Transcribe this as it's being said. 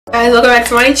Guys, welcome back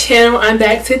to my channel. I'm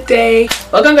back today.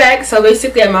 Welcome back. So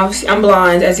basically I'm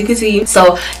blonde, as you can see.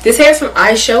 So this hair is from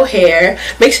Ishow hair.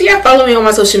 Make sure y'all follow me on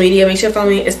my social media. Make sure you follow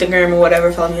me on Instagram or whatever.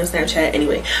 Follow me on Snapchat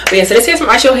anyway. But yeah, so this hair is from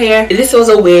Ishow hair. This was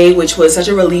a wig, which was such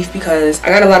a relief because I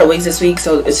got a lot of wigs this week.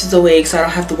 So it's just a wig, so I don't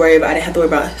have to worry about it. I didn't have to worry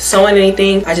about sewing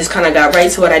anything. I just kind of got right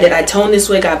to what I did. I toned this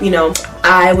wig up,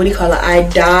 I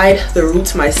dyed the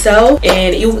roots myself,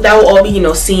 and that will all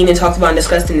be seen and talked about and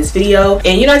discussed in this video.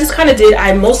 And I just kind of did,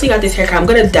 I mostly got this haircut. I'm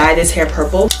gonna dye this hair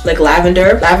purple, like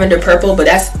lavender purple, but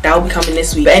that will be coming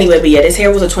this week. But anyway, yeah, this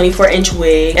hair was a 24-inch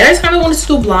wig, and I just kind of wanted to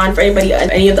do blonde for anybody,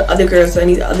 any of the other girls,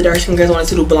 any other dark skin girls wanted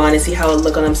to do blonde and see how it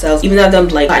look on themselves. Even though I've done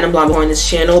like platinum blonde before on this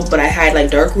channel, but I had like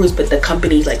dark roots, but the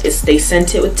company they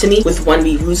sent it to me with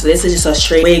 1B roots. So this is just a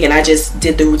straight wig, and I just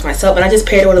did the roots myself, and I just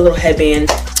paired it with a little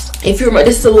headband. If you remember,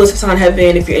 this is a Louis Vuitton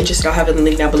headband. If you're interested, I'll have it in the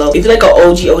link down below. If you're like an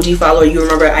OG follower, you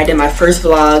remember I did my first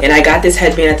vlog and I got this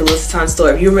headband at the Louis Vuitton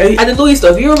store. If you remember, at the Louis store,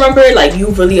 if you remember, like, you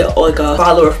really like a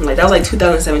follower from that was like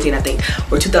 2017, I think,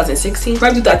 or 2016.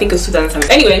 Probably, I think it was 2017.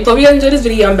 Anyway, so if you guys enjoyed this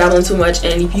video, I'm babbling too much.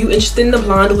 And if you're interested in the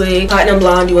blonde wig, platinum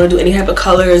blonde, you want to do any type of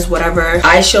colors, whatever,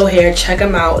 Ishow hair, check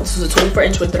them out. This is a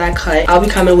 24-inch wig that I cut. I'll be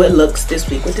coming with looks this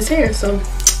week with this hair. So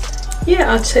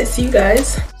yeah, I'll see you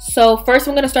guys. So first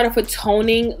I'm going to start off with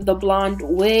toning the blonde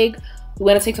wig. We're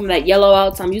going to take some of that yellow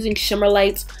out. So I'm using Shimmer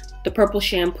Lights, the purple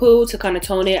shampoo, to kind of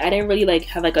tone it. I didn't really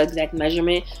have like an exact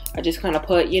measurement. I just kind of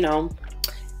put,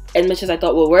 as much as I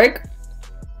thought would work.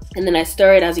 And then I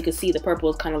stir it. As you can see, the purple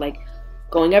is kind of like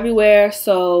going everywhere.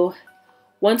 So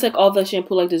once like all the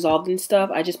shampoo dissolved and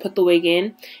stuff, I just put the wig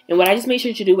in. And what I just make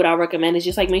sure to do, what I recommend, is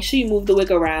just make sure you move the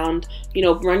wig around.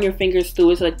 Run your fingers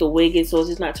through it so the wig is, so it's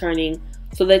just not turning,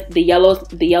 so that the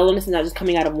yellowness is not just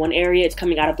coming out of one area, it's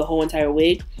coming out of the whole entire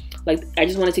wig. I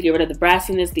just wanted to get rid of the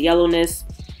brassiness, the yellowness.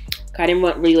 I didn't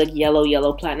want really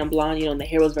yellow platinum blonde, and the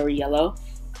hair was very yellow.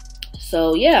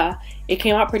 So yeah, it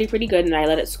came out pretty good, and I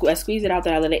let it I squeezed it out,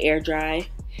 then I let it air dry.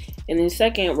 And then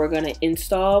second, we're gonna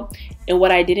install. And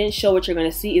what I didn't show, what you're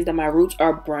gonna see, is that my roots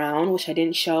are brown, which I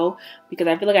didn't show because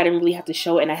I feel like I didn't really have to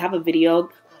show it. And I have a video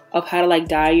of how to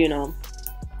dye,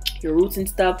 your roots and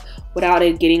stuff without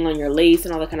it getting on your lace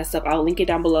and all that kind of stuff. I'll link it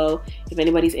down below if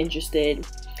anybody's interested.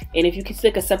 And if you can see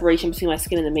a separation between my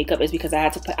skin and the makeup, is because I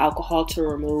had to put alcohol to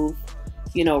remove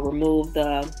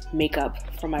the makeup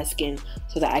from my skin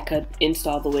so that I could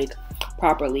install the wig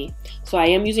properly. So I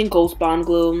am using Ghost Bond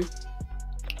glue.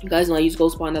 You guys know I use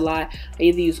Ghost Bond a lot. I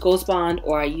either use Ghost Bond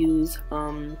or I use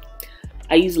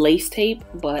lace tape,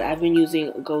 but I've been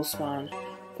using Ghost Bond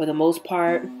for the most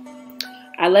part.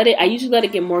 I usually let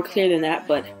it get more clear than that,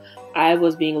 but I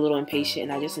was being a little impatient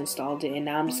and I just installed it, and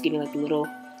now I'm just getting the little,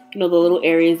 the little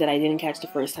areas that I didn't catch the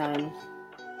first time.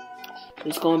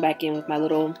 Just going back in with my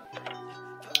little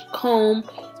comb,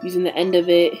 using the end of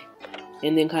it,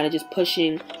 and then kind of just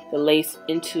pushing the lace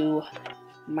into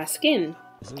my skin.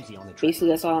 Basically,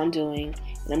 that's all I'm doing,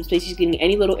 and I'm just basically getting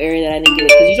any little area that I didn't get,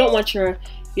 because you don't want your,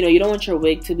 you don't want your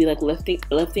wig to be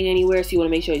lifting anywhere. So you want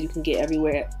to make sure you can get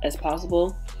everywhere as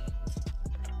possible.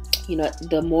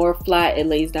 The more flat it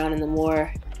lays down and the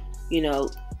more,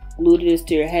 glued it is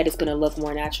to your head, it's gonna look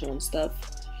more natural and stuff.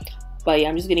 But yeah,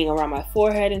 I'm just getting around my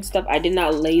forehead and stuff. I did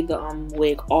not lay the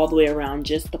wig all the way around,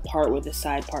 just the part where the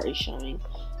side part is showing,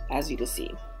 as you can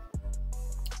see.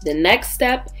 The next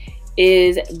step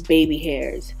is baby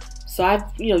hairs. So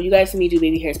you guys see me do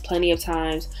baby hairs plenty of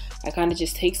times. I kind of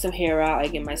just take some hair out, I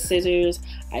get my scissors,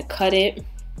 I cut it,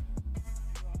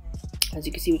 as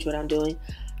you can see, which what I'm doing.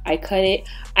 I cut it.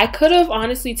 I could have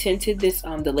honestly tinted this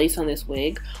the lace on this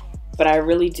wig, but I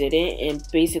really didn't. And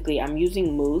basically I'm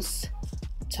using mousse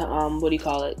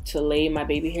to to lay my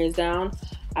baby hairs down.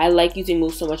 I like using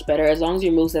mousse so much better. As long as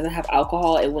your mousse doesn't have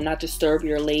alcohol, it will not disturb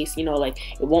your lace, it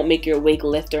won't make your wig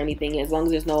lift or anything. As long as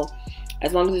there's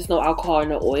no alcohol or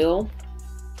no oil,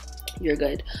 you're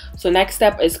good. So next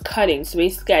step is cutting. So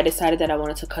basically I decided that I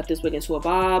wanted to cut this wig into a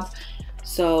bob.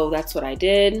 So that's what I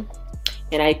did.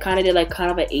 And I kind of did kind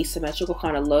of an asymmetrical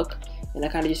kind of look, and I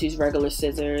kind of just used regular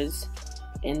scissors,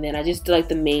 and then I just did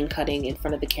the main cutting in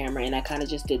front of the camera, and I kind of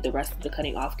just did the rest of the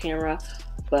cutting off camera.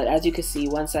 But as you can see,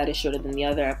 one side is shorter than the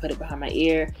other. I put it behind my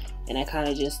ear, and I kind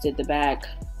of just did the back,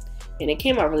 and it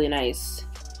came out really nice.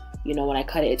 When I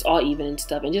cut it, it's all even and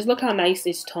stuff, and just look how nice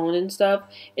it's toned and stuff.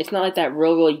 It's not like that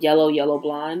real yellow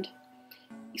blonde.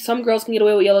 Some girls can get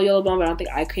away with yellow blonde, but I don't think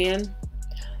I can.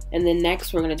 And then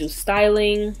next we're going to do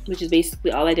styling, which is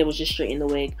basically all I did was just straighten the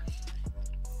wig.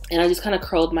 And I just kind of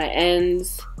curled my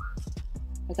ends.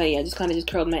 Okay, yeah, I just kind of just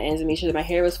curled my ends and made sure that my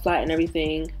hair was flat and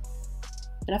everything.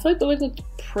 And I feel like the wig looked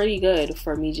pretty good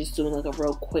for me just doing a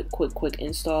real quick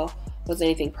install. Wasn't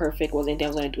anything perfect, wasn't anything I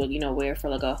was going to do, wear for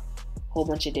a whole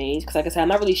bunch of days, because like I said, I'm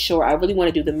not really sure. I really want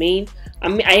to do the main. I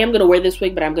am going to wear this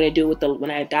wig, but I'm going to do it with the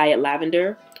when I dye it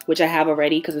lavender, which I have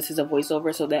already because this is a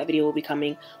voiceover, so that video will be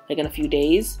coming like in a few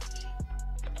days.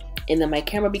 And then my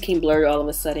camera became blurry all of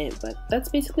a sudden, but that's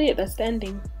basically it. That's the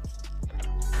ending.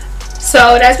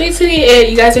 So that's basically it.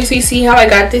 You guys basically see how I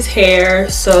got this hair.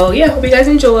 So yeah, hope you guys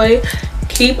enjoy.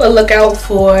 Keep a lookout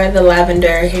for the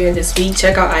lavender hair this week.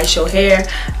 Check out Ishow hair.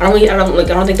 I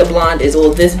don't think the blonde is,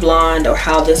 well, this blonde or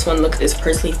how this one looks is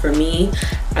personally for me.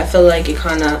 I feel like it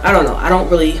kind of, I don't know, I'm not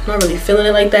really feeling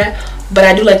it like that, but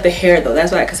I do like the hair though.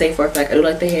 That's what I can say for a fact. I do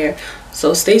like the hair.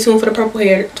 So stay tuned for the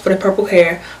purple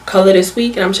hair color this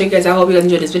week, and I'm sure you guys, I hope you guys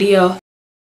enjoyed this video.